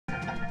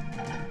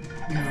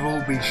You've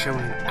all been showing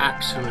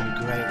absolutely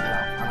great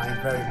love, and I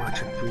very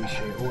much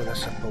appreciate all the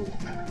support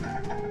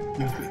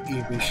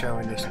you've been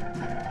showing this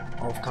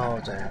of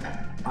Tarzan.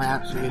 I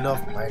absolutely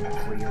love playing it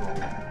for you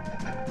all,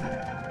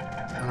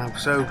 and I'm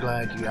so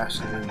glad you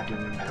absolutely do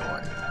enjoy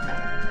it.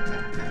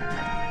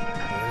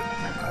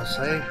 I'll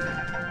say,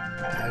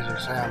 as I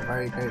say, I'm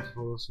very grateful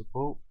for the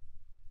support.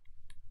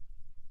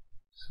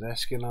 So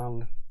let's get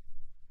on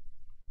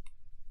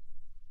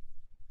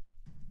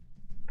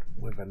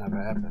with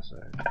another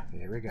episode.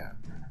 Here we go.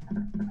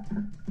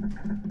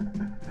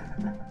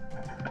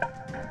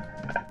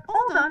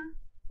 Hold on.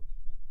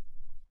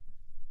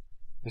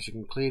 As you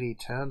can clearly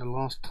tell, the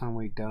last time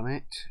we done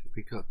it,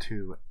 we got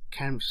to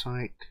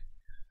campsite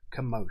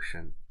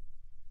commotion.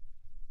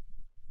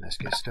 Let's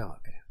get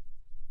started.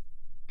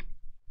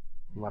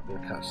 Might be a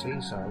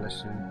cutscene, so I'll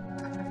listen.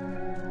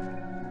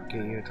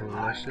 Get you to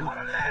listen. Come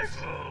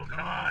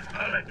on,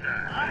 pull it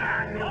down.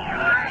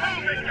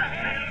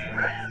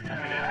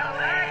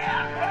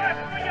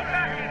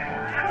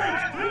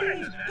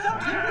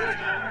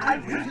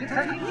 I've waited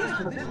 30 years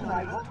for this, and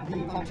I want to be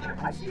a monster.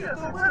 I see a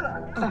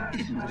gorilla. Oh,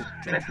 isn't this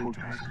dreadful,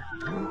 Tarzan?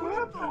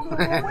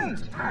 Wait.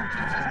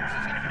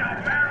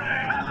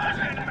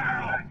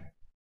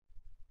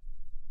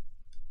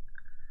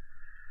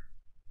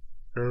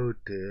 Oh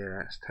dear,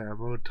 that's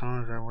terrible. At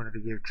times I wanted to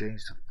give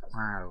James some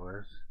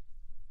flowers.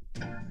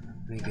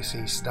 And you can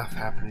see stuff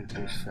happening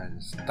to his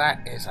friends.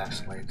 That is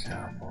absolutely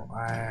terrible.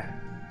 I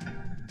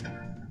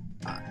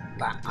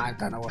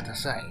don't know what to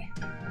say.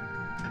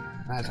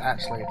 That's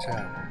absolutely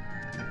terrible.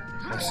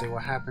 Let's see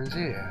what happens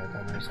here. I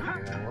don't know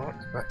exactly what,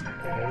 but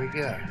here we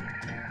go.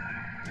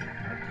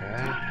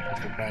 Okay,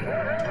 that's a bad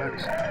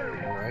moment.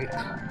 Great.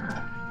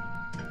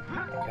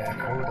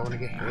 Careful, don't want to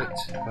get hit.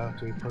 Well,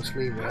 to be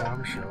possibly there,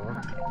 I'm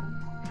sure.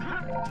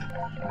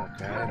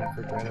 Okay, enough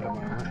regret at the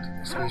moment.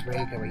 Excuse me,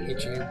 can we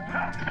hit you?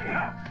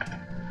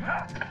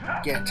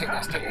 Yeah, take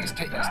this, take this,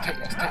 take this, take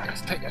this, take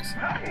this, take this.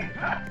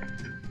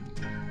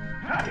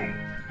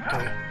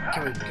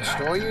 Can we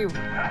destroy you?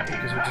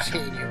 Because we're just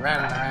hitting you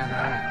round and around and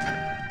around.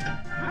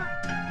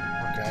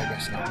 Okay, I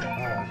guess not.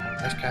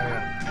 Alright, let's carry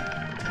on.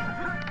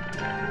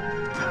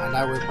 I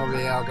know we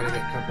probably are going to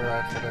get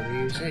copyright for the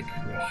music,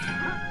 which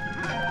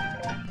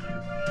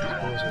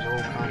causes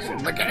all kinds of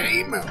the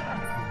game.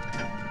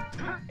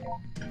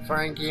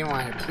 Thank you,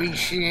 I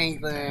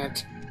appreciate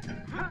that.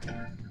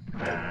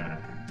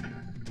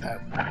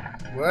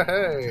 Whoa!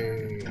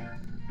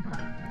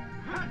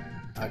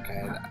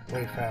 Okay,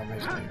 we found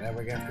this thing. Now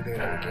we're going to have to do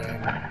that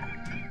again.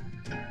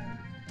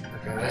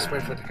 Okay, let's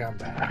wait for it to come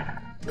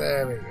back.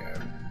 There we go.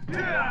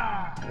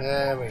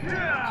 There we go.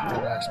 So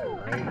that's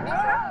great. Doing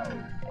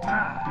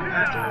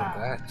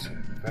that.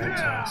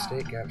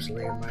 Fantastic,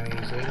 absolutely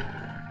amazing.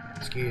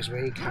 Excuse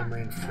me,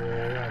 coming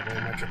through. I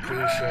very much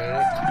appreciate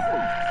it.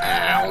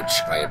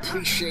 Ouch! I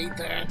appreciate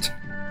that.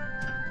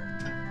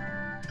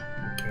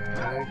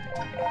 Okay.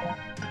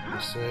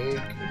 Let's see.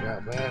 Can we go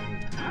up there?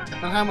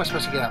 Well, how am I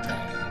supposed to get up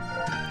there?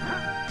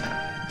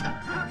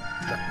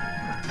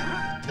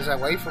 Is there a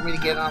way for me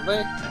to get up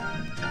there?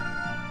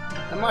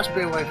 There must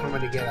be a way for me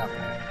to get up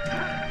there.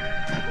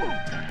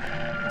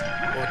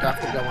 Or do I have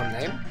to go on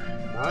them?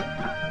 No?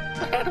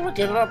 How do I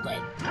get it up there?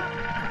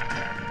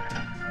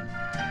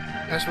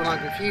 That's what I'm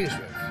confused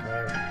with.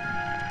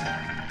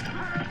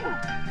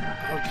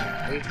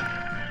 Okay.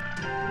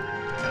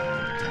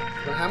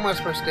 Well, how am I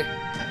supposed to...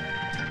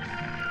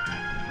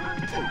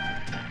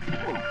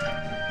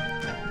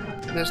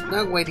 There's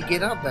no way to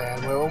get up there,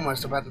 and we're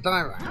almost about to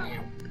die right now.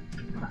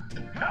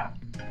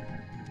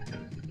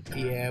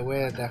 Yeah,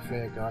 we're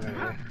definitely gonna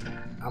here.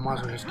 I might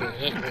as well just get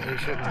hit with it,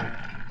 shouldn't I?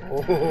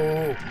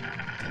 Oh!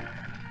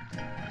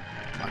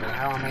 I don't know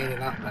how I made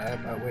it up there,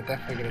 but we're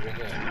definitely gonna get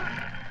hit.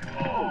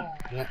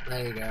 Yep,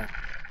 there you go.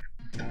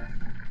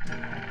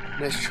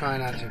 Let's try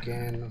that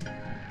again.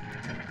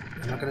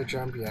 I'm not gonna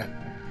jump yet.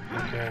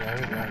 Okay, there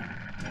we go.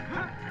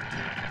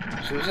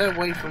 So is there a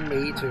way for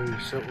me to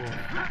sort of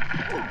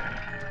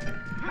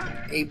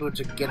able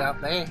to get up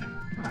there?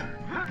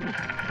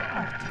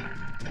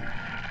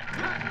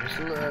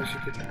 As you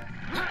could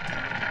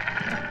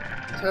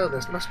tell,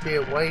 there must be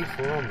a way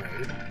for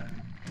me,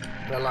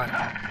 but like,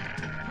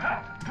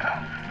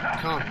 you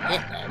can't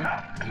hit them.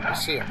 You can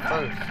see it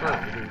flow through,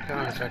 but you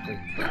can't exactly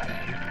hit them.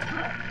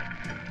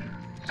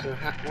 So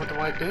what do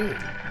I do?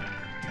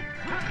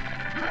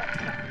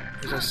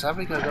 Is there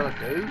something I gotta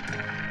do?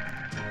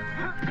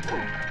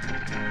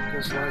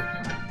 Because like,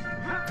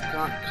 I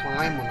can't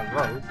climb on the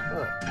rope.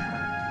 Look,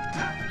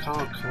 I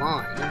can't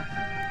climb.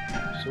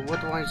 So what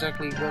do I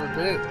exactly gotta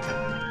do?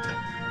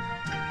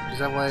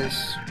 Because otherwise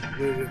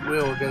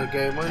we're gonna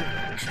game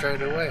over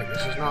straight away.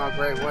 This is not a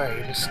great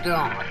way to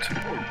start.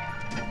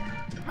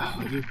 Oh,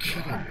 are you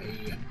kidding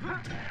me?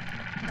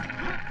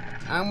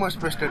 How am I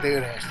supposed to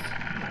do this?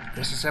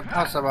 This is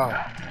impossible.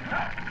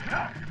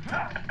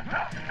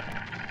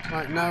 There's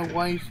like no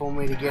way for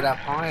me to get up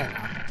high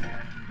enough.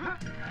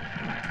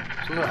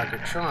 So look, I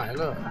could try,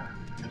 look.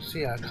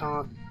 See, I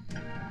can't.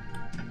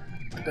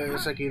 I don't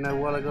exactly know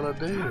what I gotta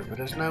do, but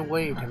there's no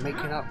way to make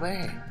it up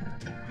there.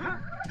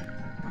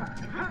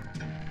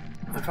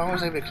 if I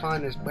was able to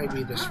climb this,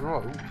 maybe this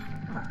rope,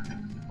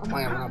 I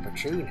might have an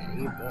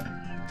opportunity, but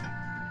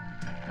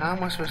how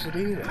am I supposed to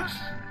do this?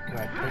 Can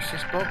I push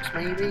this box,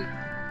 maybe?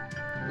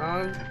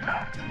 No?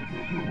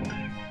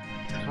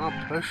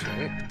 Can't push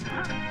it.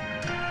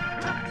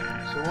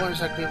 So what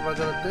exactly have I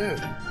got to do?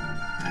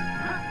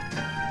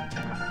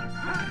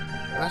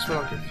 That's what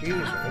I'm confused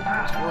with.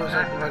 So what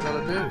exactly have I got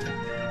to do?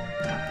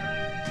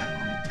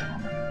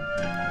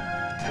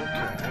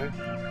 Okay.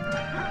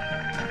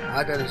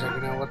 I don't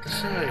exactly know what to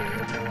say,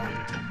 everyone.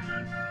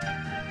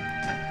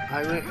 I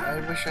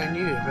wish I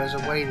knew if there's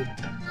a way to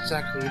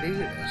exactly do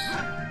this.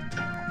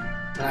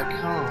 But I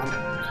can't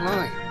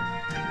climb.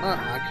 No,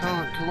 I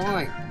can't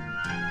climb.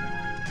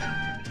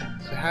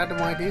 So how do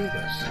I do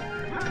this?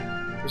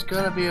 There's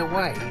got to be a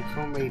way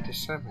for me to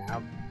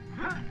somehow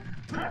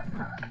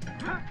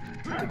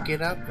to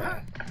get up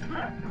there.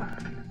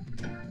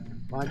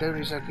 But I don't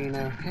exactly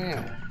know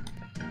how.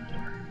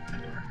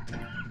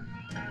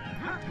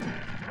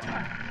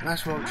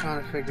 That's what I'm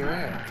trying to figure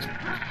out.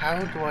 How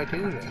do I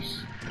do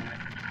this?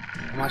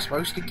 Am I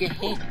supposed to get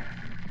hit?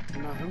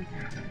 No.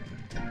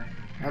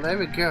 Oh, there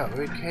we go.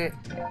 Okay.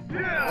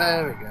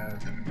 There we go.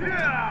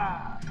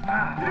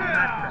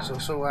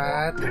 So I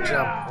had to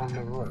jump on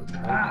the rope.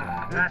 Okay.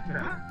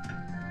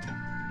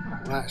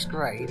 Well, that's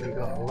great. We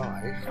got a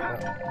life,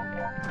 but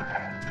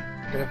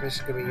I don't know if this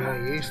is going to be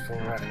very useful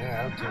right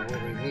now to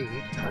what we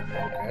need. Oh,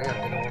 okay, I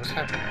don't know what's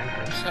happening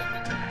for a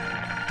second.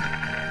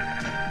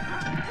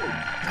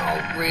 Oh,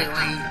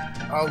 really?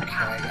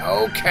 Okay.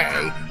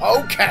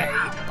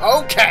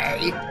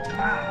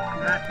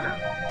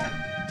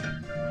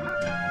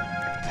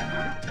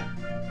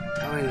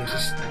 I mean,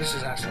 this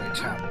is absolutely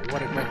terrible.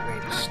 What a great way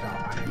to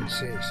start. I mean,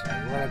 seriously,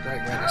 what a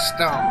great way to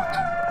start.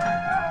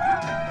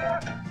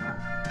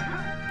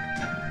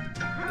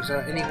 Is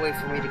there any way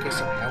for me to get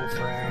some health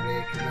around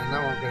here? Because I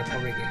know I'm going to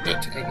probably get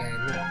hit again.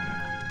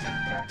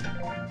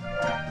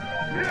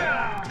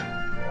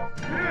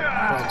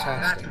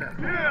 Fantastic.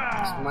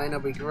 This may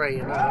not be great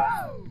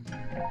enough,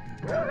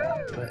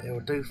 but it'll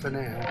do for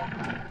now.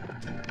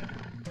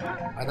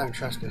 I don't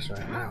trust this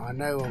right now. I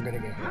know I'm going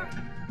to get hit.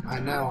 I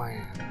know I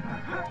am.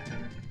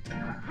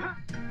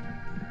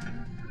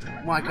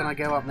 Why can't I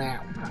go up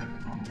now?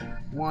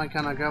 Why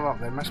can't I go up?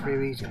 There must be a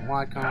reason.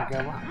 Why can't I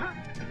go up?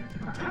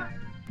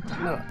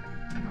 Look,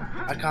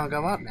 I can't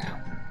go up now.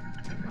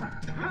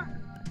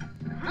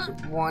 So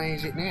why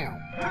is it now?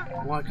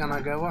 Why can't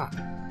I go up?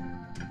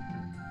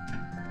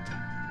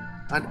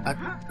 I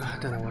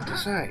don't know what to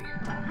say.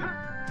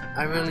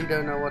 I really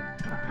don't know what...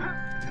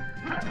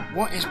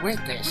 What is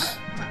with this?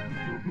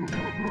 You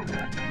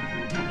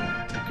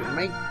can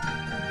make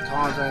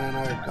Tarzan and I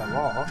go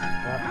off,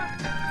 but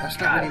that's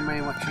not really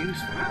very much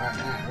useful right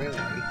now, really.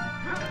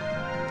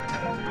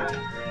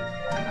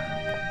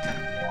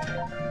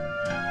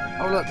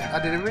 Oh look, I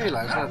didn't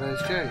realise that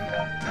there's Jay.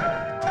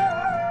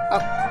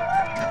 Oh,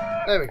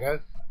 there we go.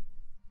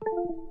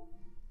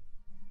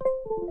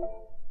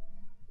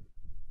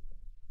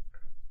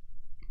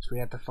 So we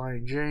have to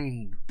find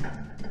Jane.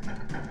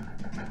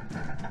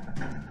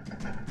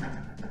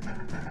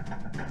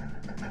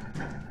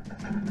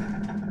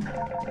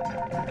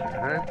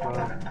 Okay,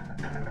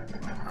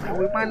 well,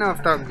 we might not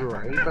have done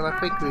great, but I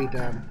think we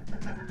done.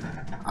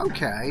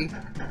 Okay,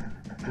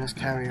 let's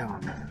carry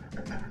on.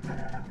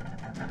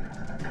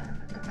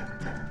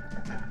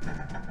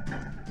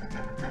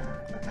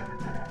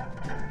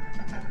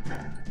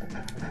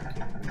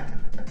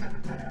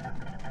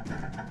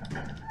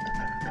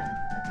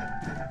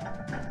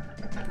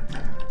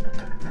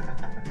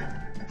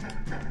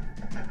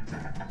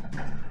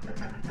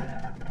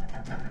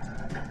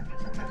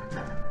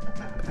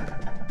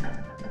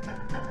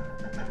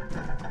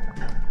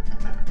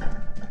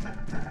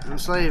 I'm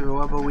sorry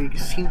everyone, but we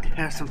seem to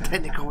have some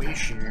technical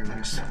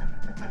issues.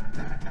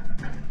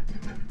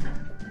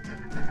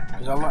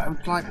 Because I'm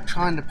like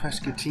trying to press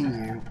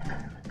continue,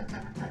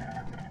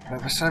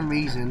 but for some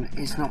reason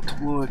it's not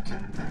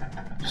working.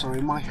 So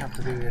we might have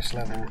to do this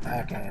level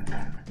again.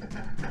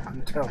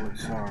 I'm totally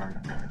sorry.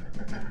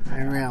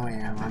 I really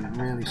am. I'm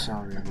really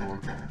sorry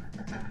everyone.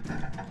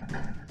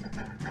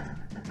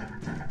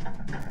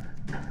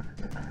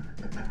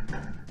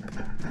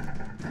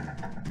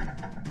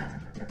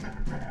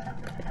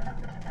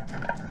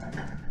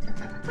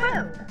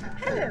 Well,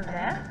 hello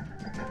there.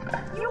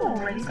 You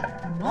already...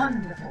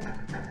 Wonderful.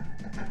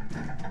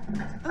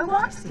 Oh,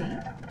 I see.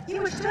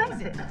 You wish to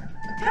exit.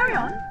 Carry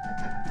on.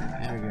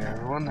 There we go,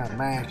 everyone. That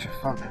managed to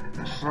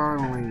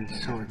finally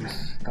sort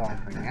this darn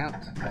thing out.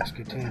 Let's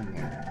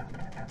continue.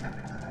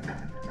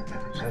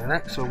 So the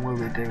next one we'll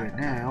be doing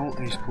now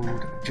is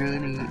called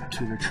Journey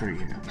to the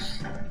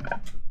Treehouse.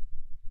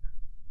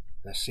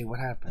 Let's see what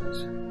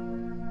happens.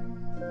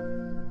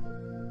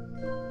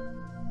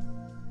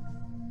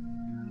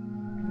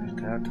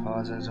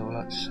 Tarzan's all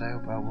up to say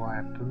about what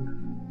happened.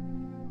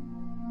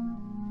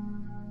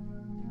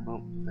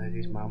 Oh, there's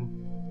his mum.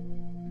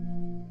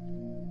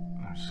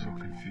 I'm so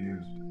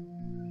confused.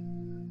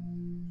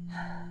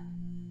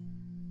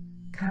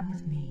 Come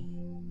with me.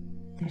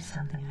 There's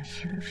something I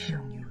should have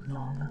shown you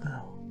long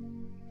ago.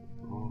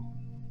 Oh,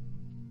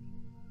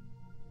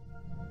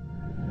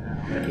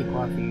 Keep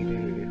quiet for you, do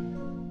you?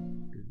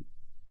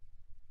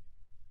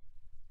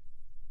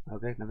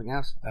 Okay, nothing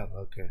else? Oh,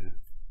 okay.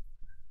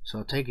 So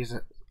I'll take it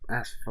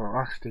as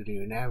for us to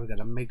do now. We're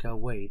gonna make our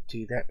way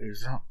to that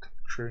exact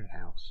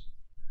treehouse.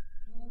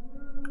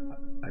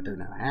 I don't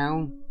know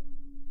how.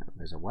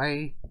 There's a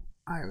way.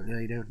 I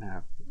really don't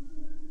know.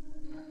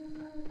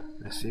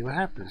 Let's see what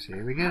happens.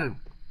 Here we go.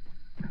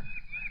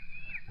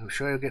 I'm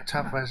sure it'll get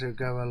tougher as we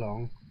go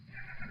along.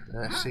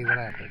 Let's see what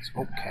happens.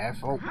 Oh,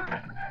 careful.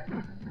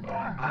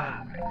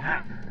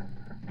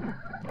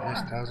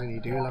 Yes, Tarzan, you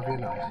do love your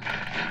knife.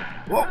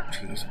 Whoa,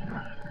 jeez.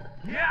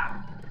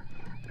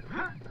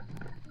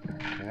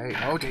 Okay,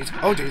 oh jeez,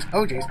 oh jeez,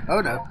 oh jeez,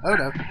 oh no, oh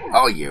no,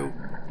 oh you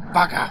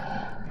bugger!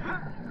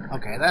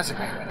 Okay, that's a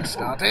great way to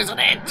start, isn't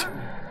it?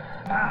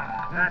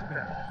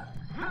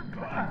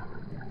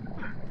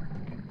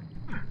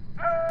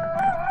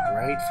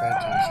 Great,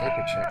 fantastic,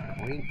 a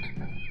checkpoint.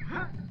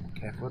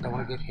 Careful, don't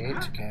want to get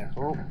hit,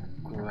 careful.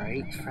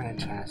 Great,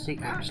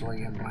 fantastic,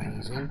 absolutely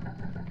amazing.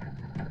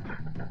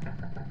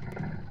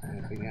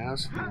 Anything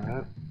else?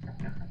 No.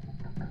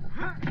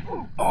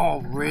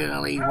 Oh,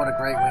 really? What a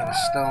great way to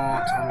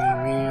start. I mean,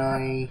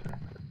 really?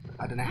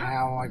 I don't know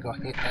how I got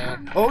hit there.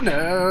 Oh,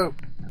 no!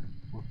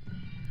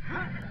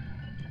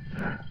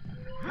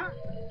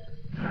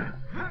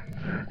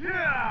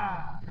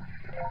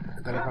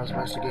 I don't know if I was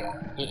supposed to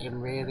get hit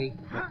him, really.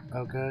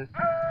 Okay.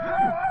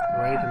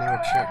 Great,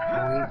 another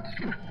checkpoint.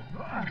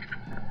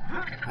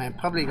 I am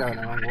probably going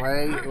the wrong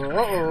way.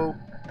 Uh-oh!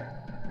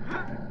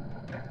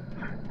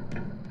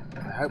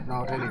 I hope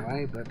not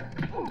anyway, but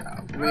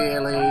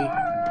really?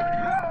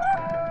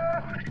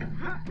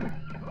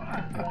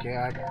 Okay,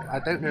 I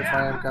don't know if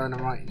I am going the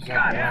right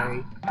exact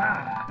way.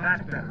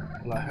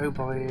 Well, I hope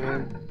I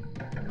am.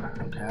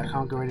 Okay, I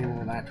can't go any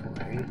more that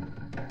way,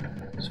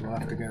 so I'll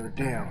have to go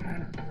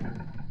down.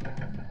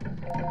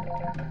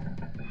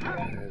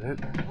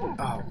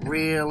 Oh,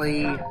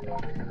 really? I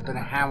don't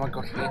know how I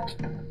got hit.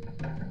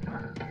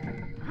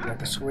 Got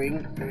the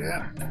swing.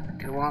 Yeah.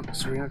 Come on,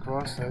 swing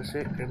across. That's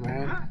it. Good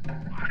man.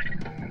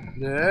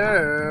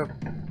 No.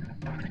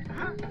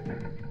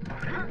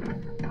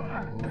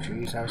 Oh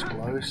jeez, that was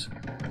close.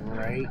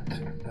 Great.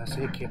 That's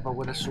it. Keep on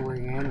with the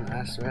swing in.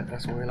 That's it.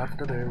 That's what we'll have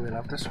to do. We'll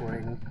have to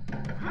swing.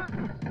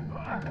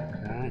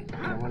 Okay,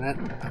 come on it.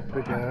 Up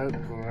we go.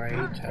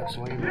 Great.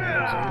 Absolutely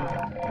amazing.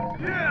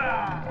 Good.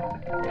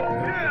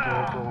 Get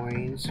more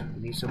coins.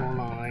 We need some more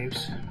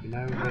lives. You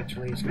know,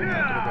 eventually it's not going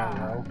to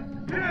go well.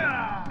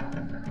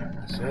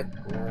 That's it.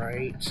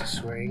 Great.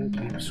 Swing.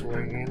 Keep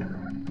swinging.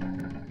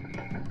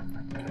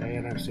 Okay, I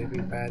don't see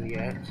anything bad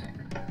yet.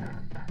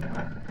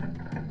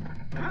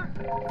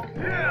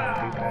 Okay, not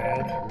too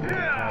bad.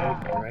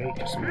 Okay, great.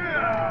 Just some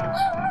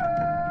coins.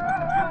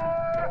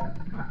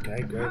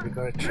 Okay, good. We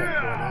got a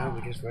checkpoint now,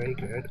 which is very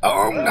good.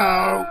 Oh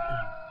no!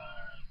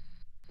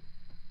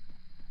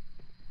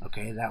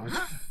 Okay, that was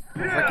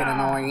freaking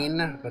annoying,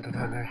 but I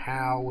don't know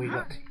how we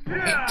got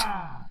hit.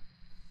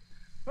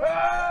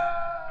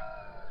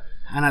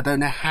 And I don't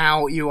know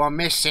how you are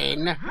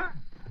missing.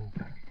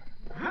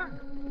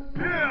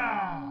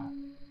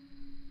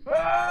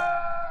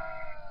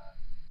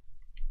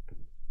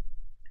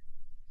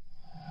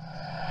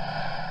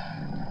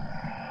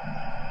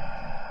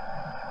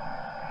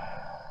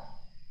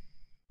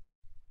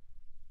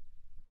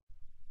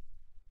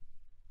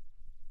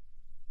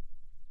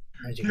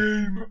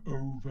 Game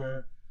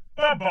over.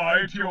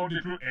 Bye-bye to your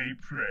little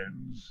ape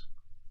friends.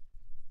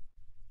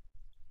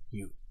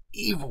 You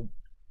evil.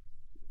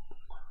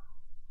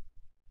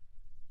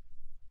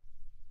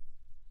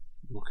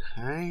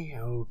 Okay,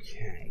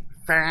 okay.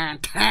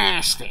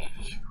 Fantastic!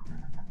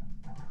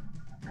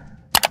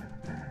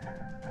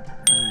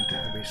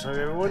 So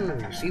everyone,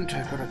 we seem to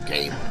have got a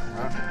game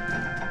over.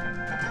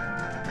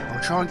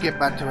 I'll try and get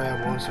back to where I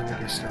was so we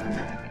can start.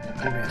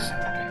 Give me a sec.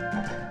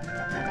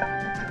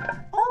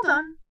 All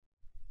done.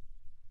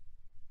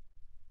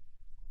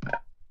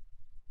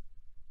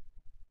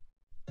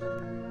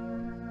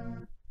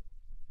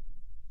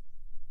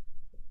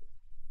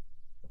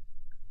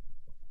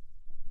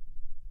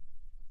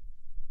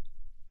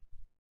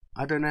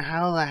 I don't know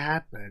how that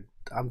happened.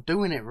 I'm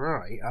doing it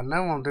right. I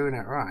know I'm doing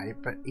it right,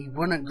 but he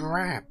wouldn't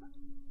grab.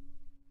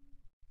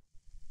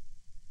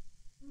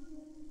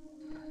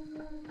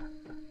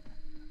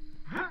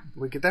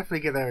 We could definitely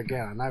get there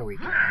again. I know we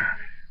can.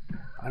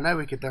 I know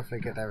we could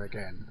definitely get there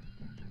again.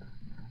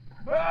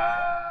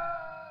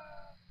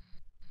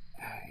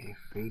 If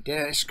we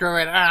didn't screw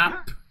it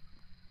up.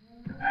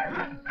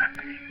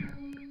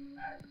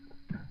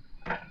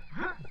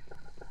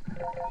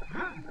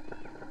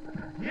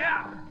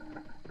 Yeah.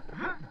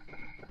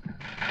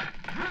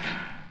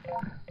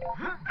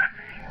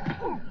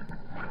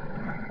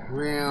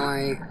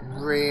 Really?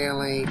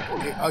 Really?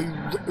 Are you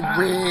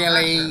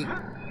really?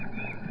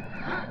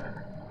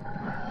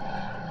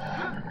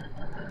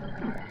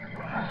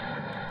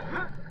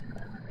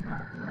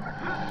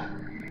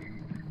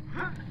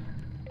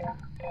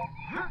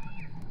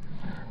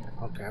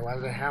 Okay,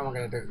 well, how am I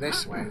going to do it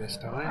this way this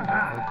time?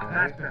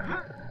 Okay.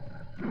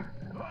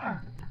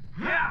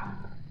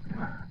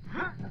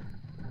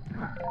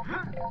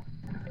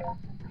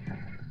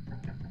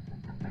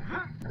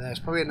 There's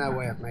probably no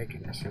way of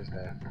making this, is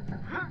there?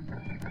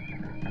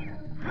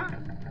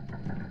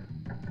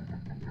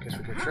 Guess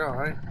we could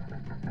try.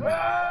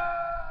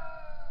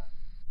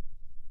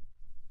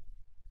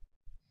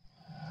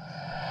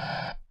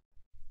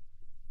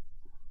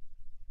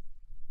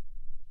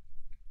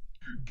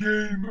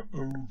 Game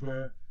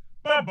over.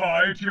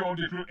 Bye-bye to your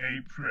little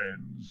ape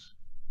friends.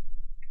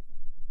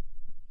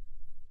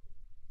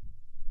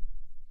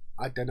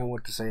 I don't know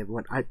what to say,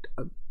 everyone. I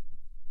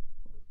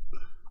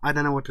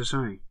don't know what to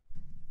say.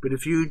 But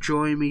if you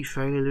enjoy me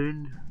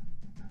failing,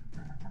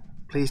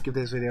 please give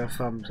this video a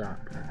thumbs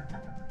up.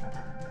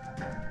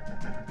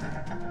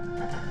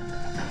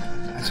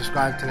 And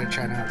subscribe to the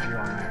channel if you're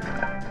on there.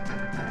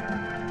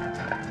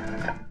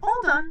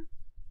 All done.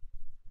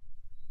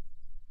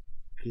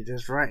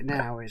 Because right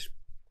now is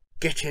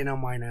getting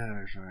on my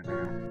nerves right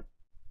now.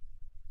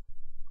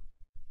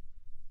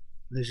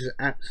 This is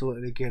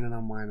absolutely getting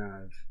on my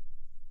nerves.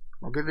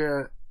 I'll give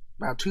it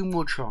about 2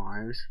 more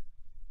tries.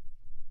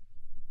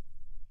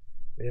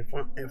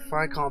 If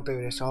I can't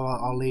do this,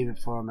 I'll leave it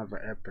for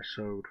another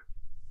episode.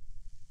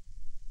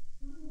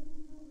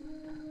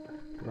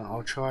 But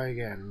I'll try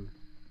again.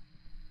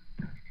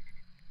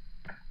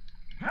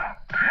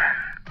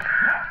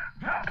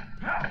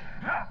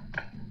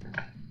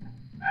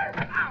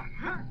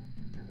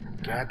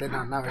 Okay, I did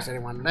not notice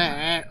anyone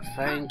there.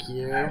 Thank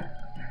you.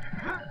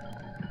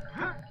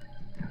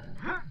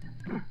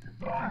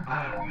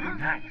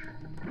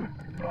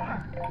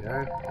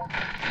 Okay.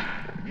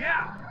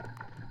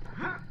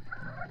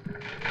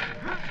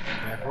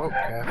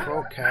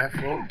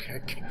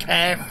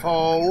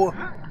 Careful.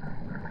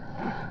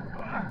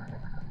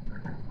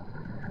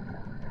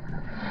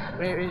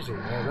 Where is he?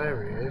 Oh,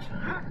 there he is.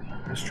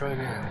 Let's try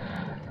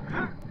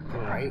now.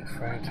 Great,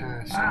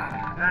 fantastic.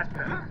 That's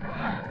better.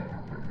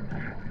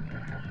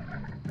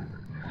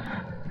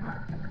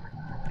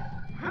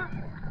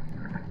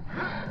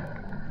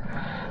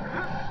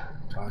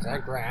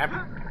 Tarzan, grab.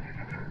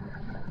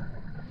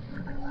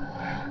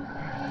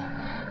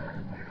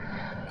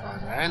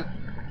 Tarzan,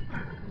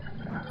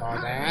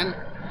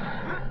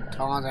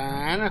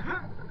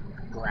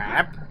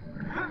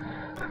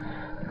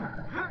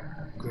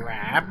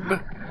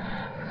 grab.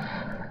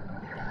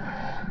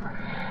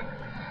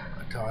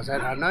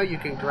 Tarzan, I know you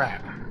can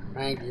grab.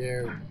 Thank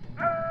you.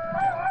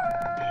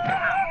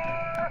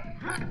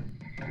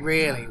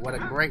 Really, what a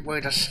great way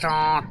to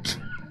start.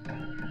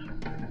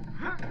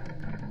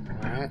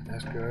 Alright,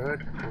 that's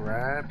good.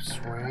 Grab,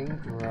 swing,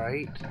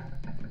 great.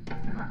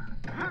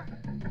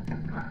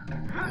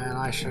 And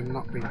I should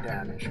not be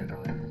down here, should I?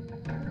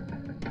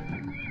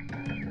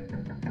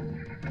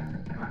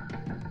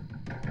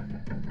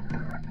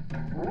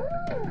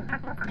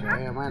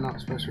 Okay, am I not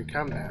supposed to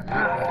come down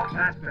here?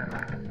 That's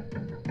better.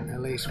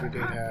 At least we do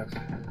have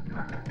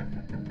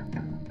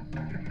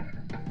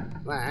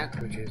that,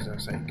 which is, I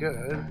say,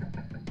 good.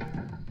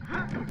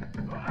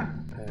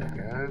 There we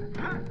go.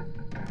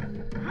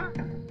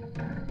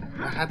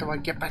 Now, how do I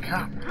get back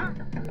up?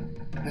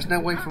 There's no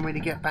way for me to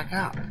get back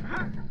up.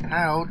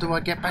 How do I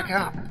get back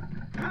up?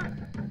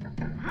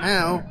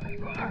 How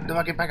do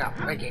I get back up?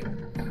 Thank you.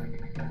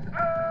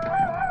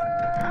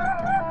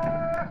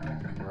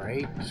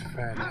 Great,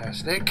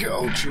 fantastic.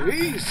 Oh,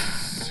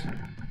 jeez.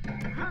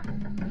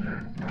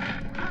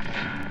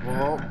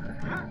 Whoa.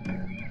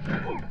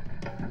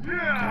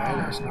 Okay,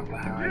 that's not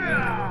how I really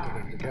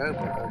wanted it to go,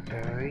 but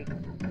okay.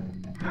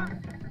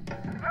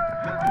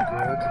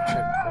 Good,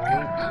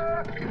 checkpoint.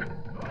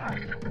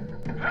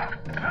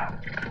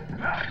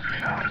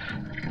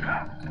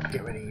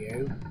 Get rid of you.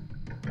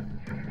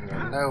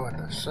 No, I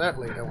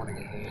certainly don't want to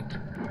get hit.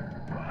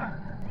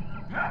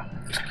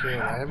 Just kill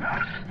them.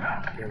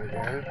 Here we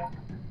go.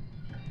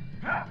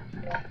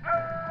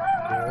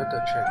 Good, the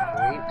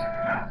checkpoint.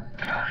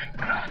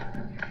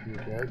 Here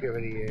we go, get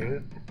rid of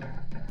you.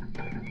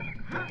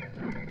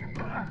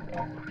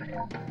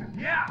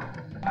 Yeah!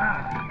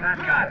 That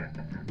got it.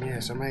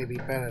 Yes, I may be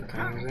better,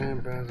 Tarzan,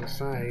 but as I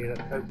say,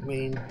 that don't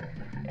mean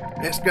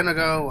it's gonna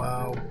go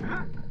well.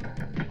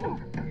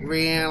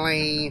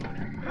 Really?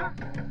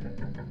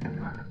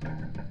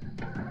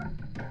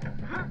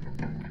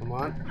 Come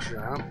on,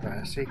 jump,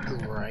 that's it,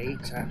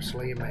 great,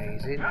 absolutely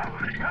amazing.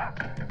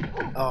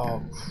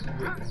 Oh,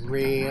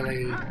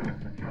 really?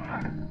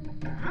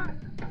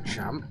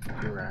 Jump,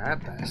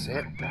 grab, that's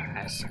it,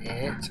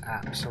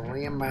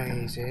 absolutely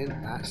amazing,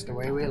 that's the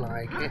way we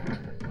like it.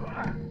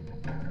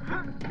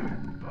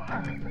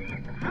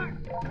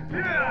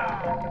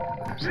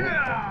 That's it.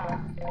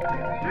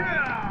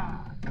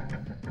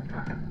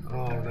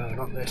 Oh no,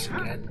 not this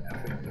again. I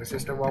think, was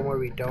this the one where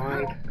we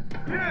died?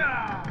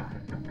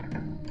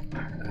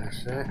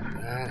 That's it.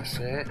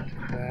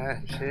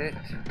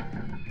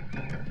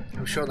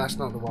 I'm sure that's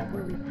not the one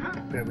where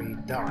we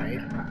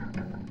died.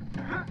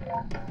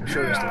 I'm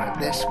sure it's like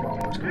this one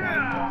was the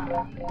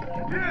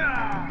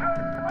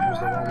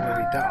one where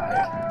we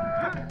died.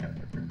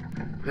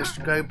 Let's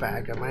go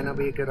back, it might not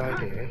be a good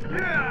idea.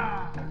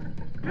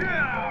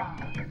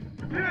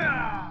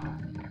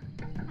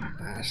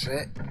 That's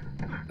it.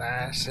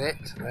 That's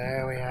it.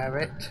 There we have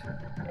it.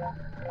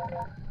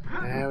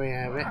 There we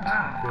have it.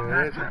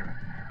 Good.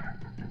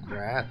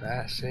 Right,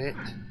 that's it.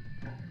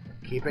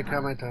 Keep it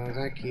coming,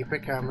 Tarzan. Keep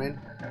it coming.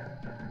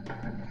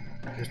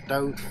 Just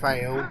don't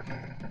fail.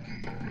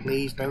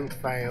 Please don't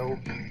fail.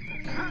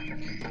 I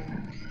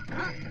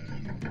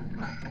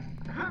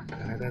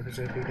don't know if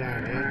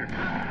down here.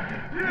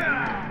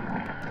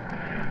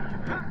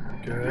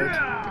 Good.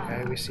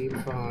 Okay, we seem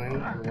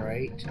fine.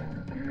 Great.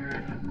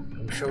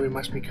 I'm sure we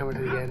must be coming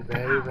to the end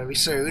very, very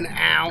soon.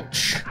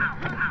 Ouch!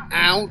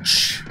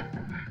 Ouch!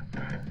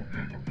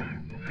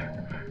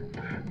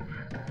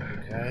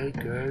 Okay,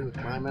 good. We're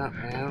climbing up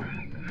now.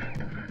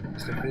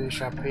 Is the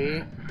finish up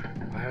here?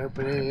 I hope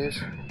it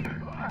is.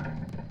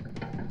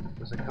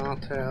 Because I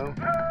can't tell.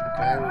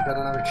 Okay, we've got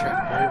another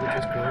checkpoint, which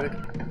is good.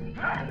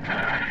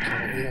 So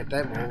we hit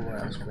them all. Well,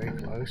 that was very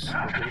close.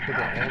 We could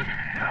get them.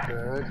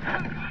 Good.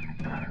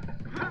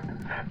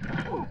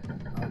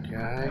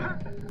 Okay.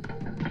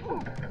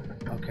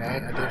 Okay,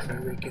 I don't think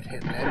we could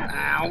hit them.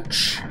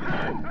 Ouch!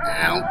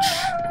 Ouch!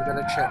 We got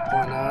a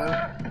checkpoint now.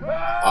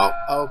 Oh,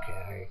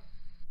 okay.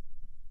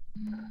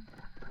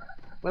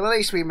 Well, at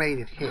least we made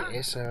it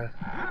here, so...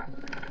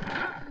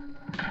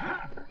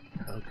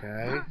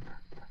 Okay.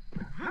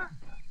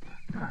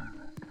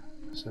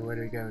 So where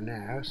do we go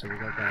now? So we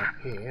go back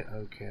here,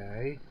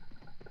 okay.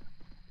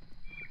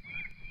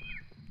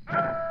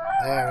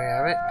 There we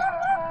have it.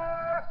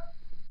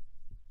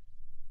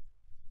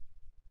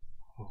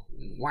 Oh,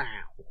 wow.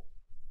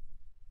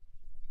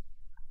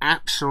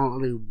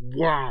 Absolutely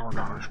wow,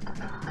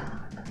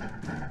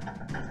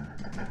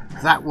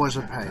 that was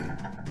a pain.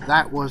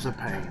 That was a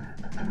pain.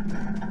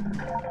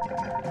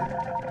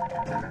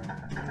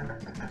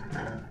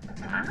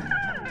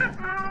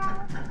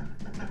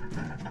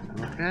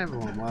 Okay,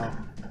 everyone, well.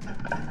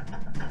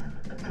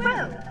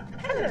 Well,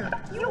 hello.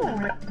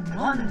 You're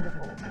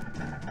wonderful.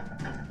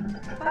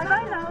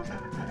 Bye-bye, love.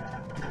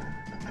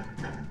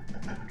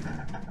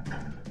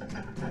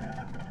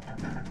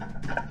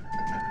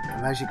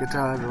 And as you can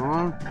tell,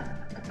 everyone,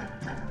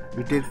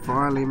 we did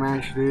finally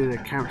manage to do the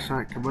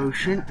campsite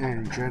commotion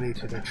and journey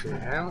to the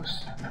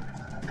treehouse.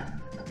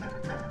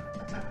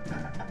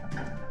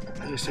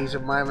 This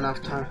season might have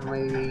enough time for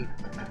maybe,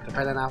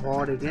 depending on how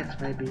hard it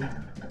gets, maybe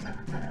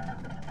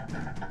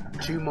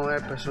 2 more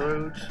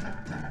episodes.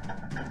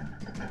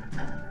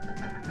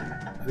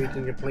 We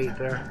can complete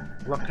the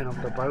rocking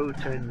of the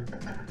boat and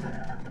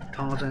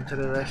Tarzan to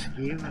the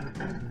rescue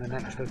in the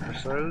next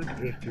episode.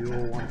 If you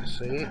all want to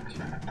see it,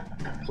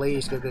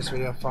 please give this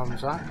video a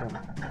thumbs up,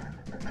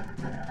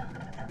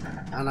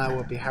 and I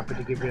will be happy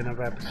to give you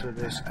another episode of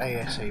this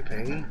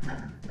ASAP.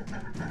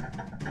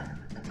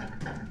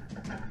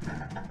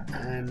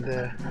 And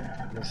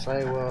we'll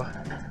say, well,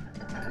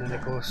 and then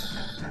of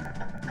course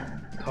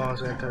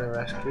Tarzan to the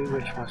rescue,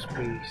 which must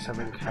be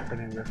something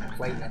happening with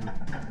Clayton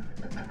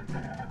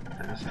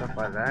and stuff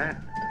like that,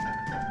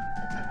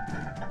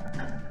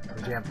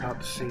 because you have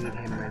not seen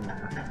him in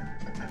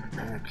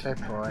a clip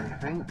or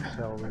anything,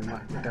 so we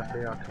might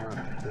definitely are coming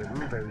up to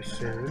him very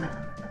soon.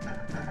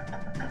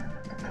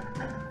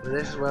 But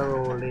this is where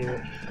we'll leave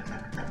it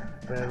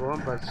for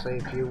everyone, but say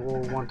if you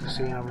all want to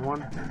see another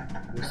one,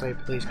 we'll say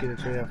please give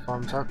this video a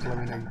thumbs up to let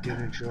me know you did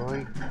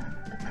enjoy.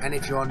 And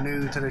if you are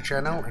new to the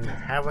channel and you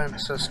haven't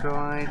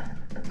subscribed,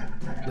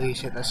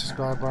 please hit that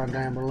subscribe button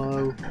down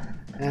below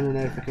and the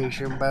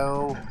notification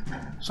bell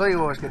so you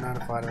always get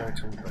notified of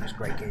some of those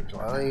great games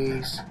like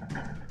these.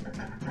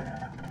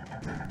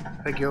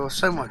 Thank you all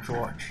so much for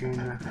watching.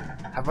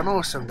 Have an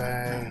awesome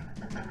day,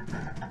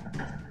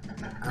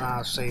 and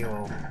I'll see you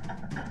all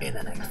in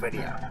the next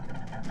video.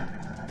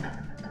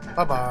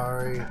 Bye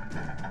bye.